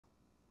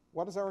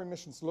What does our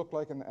emissions look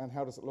like, and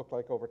how does it look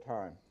like over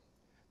time?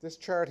 This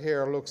chart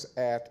here looks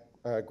at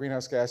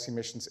greenhouse gas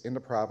emissions in the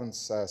province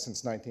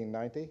since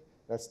 1990.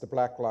 That's the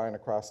black line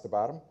across the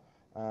bottom.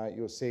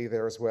 You'll see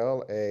there as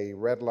well a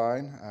red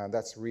line,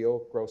 that's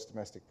real gross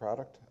domestic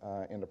product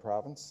in the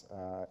province,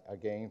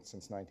 again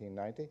since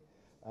 1990.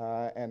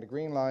 And the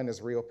green line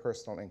is real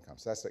personal income,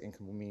 so that's the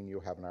income we mean you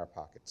have in our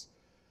pockets.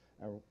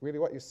 And really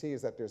what you see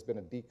is that there's been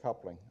a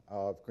decoupling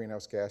of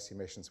greenhouse gas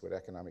emissions with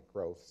economic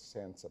growth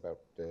since about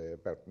the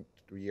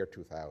year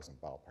 2000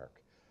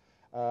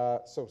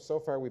 ballpark. So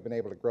far we've been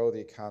able to grow the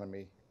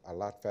economy a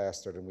lot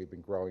faster than we've been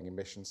growing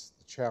emissions.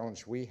 The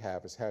challenge we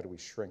have is how do we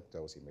shrink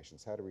those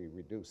emissions? How do we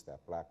reduce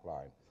that black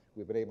line?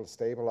 We've been able to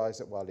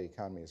stabilize it while the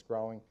economy is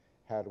growing.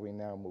 How do we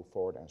now move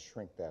forward and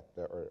shrink that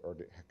or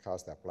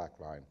cause that black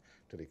line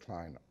to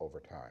decline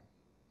over time?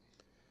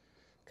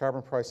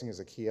 Carbon pricing is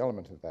a key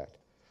element of that.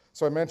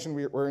 So I mentioned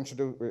we're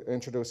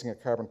introducing a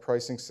carbon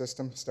pricing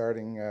system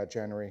starting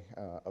January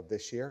of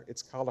this year.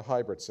 It's called a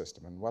hybrid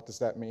system, and what does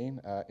that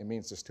mean? It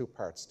means there's two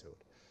parts to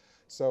it.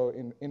 So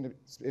in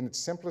its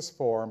simplest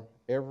form,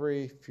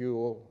 every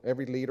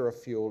liter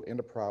of fuel in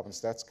the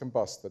province that's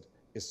combusted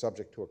is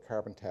subject to a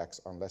carbon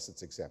tax unless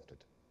it's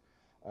exempted.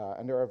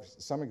 And there are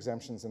some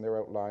exemptions, and they're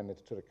outlined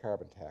to the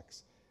carbon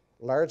tax.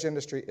 Large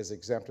industry is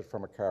exempted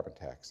from a carbon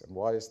tax. And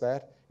why is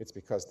that? It's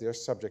because they're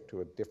subject to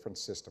a different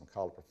system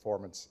called a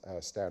performance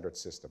standard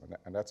system,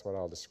 and that's what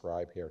I'll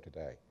describe here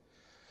today.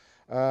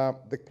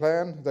 The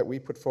plan that we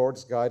put forward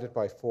is guided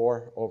by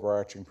four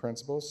overarching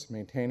principles: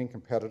 maintaining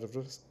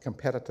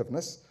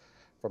competitiveness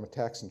from a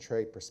tax and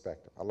trade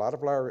perspective. A lot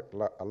of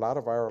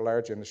our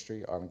large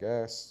industry, on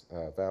gas,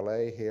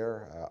 Valet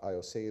here,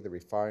 IOC, the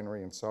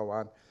refinery, and so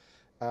on,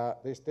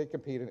 they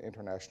compete in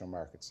international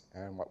markets.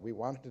 And what we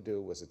wanted to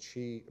do was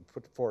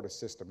put forward a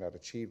system that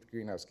achieved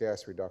greenhouse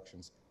gas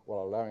reductions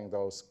while allowing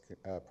those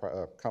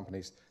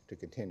companies to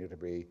continue to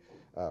be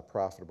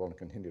profitable and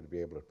continue to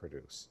be able to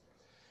produce.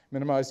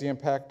 Minimize the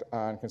impact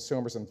on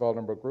consumers and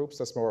vulnerable groups.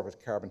 That's more of a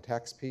carbon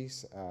tax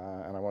piece,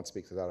 and I won't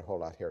speak to that a whole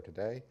lot here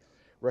today.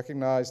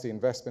 Recognize the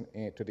investment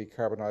to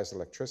decarbonize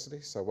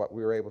electricity. So what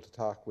we were able to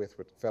talk with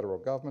the federal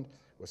government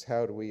was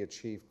how do we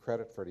achieve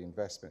credit for the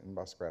investment in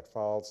Muskrat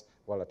Falls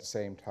while at the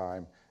same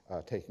time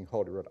taking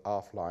Holyrood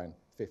offline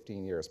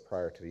 15 years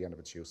prior to the end of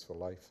its useful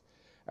life.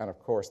 And of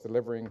course,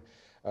 delivering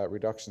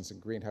reductions in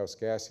greenhouse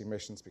gas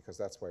emissions, because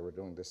that's why we're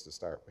doing this to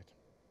start with.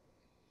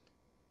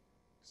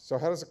 So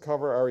how does it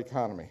cover our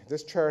economy?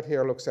 This chart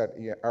here looks at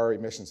our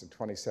emissions in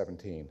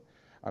 2017.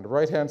 On the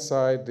right-hand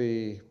side,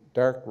 the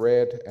dark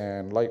red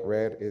and light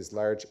red is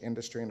large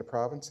industry in the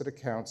province. It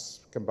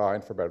accounts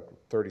combined for about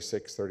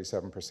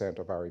 36–37%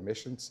 of our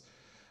emissions.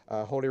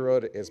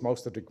 Holyrood is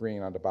most of the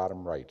green on the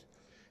bottom right.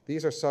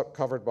 These are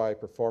covered by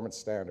performance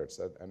standards,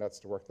 and that's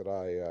the work that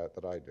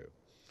I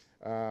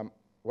do.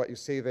 What you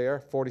see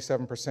there,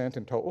 47%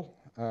 in total,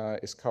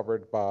 is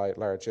covered by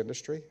large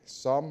industry.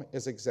 Some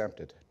is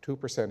exempted. 2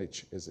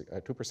 percentage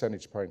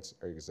points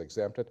is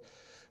exempted.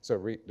 So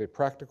the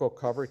practical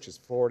coverage is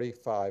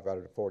 45 out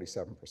of the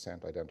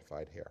 47%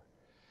 identified here.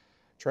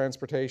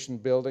 Transportation,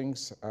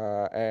 buildings,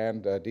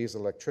 and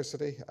diesel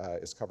electricity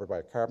is covered by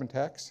a carbon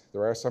tax.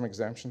 There are some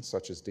exemptions,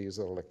 such as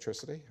diesel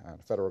electricity.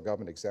 The federal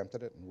government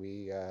exempted it, and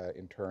we,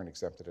 in turn,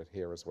 exempted it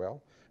here as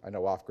well. I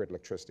know off-grid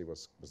electricity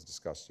was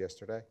discussed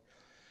yesterday.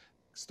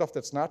 Stuff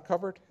that's not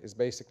covered is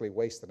basically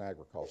waste and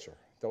agriculture.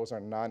 Those are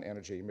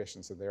non-energy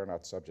emissions, and they're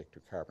not subject to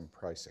carbon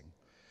pricing.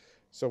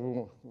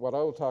 So what I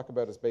will talk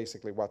about is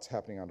basically what's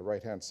happening on the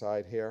right-hand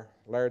side here.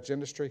 Large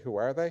industry, who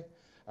are they?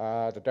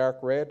 The dark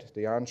red,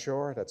 the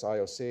onshore, that's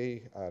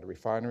IOC, the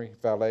refinery,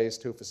 Valet's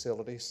 2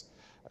 facilities,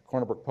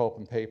 Corner Brook Pulp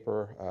and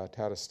Paper,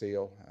 Tata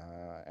Steel,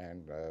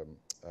 and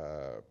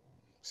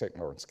St.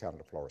 Lawrence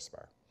Canada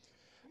Fluorospar.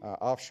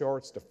 Offshore,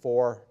 it's the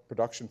 4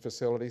 production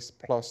facilities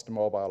plus the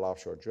mobile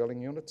offshore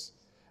drilling units,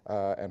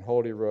 and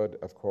Holyrood,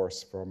 of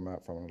course, from an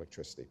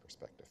electricity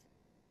perspective.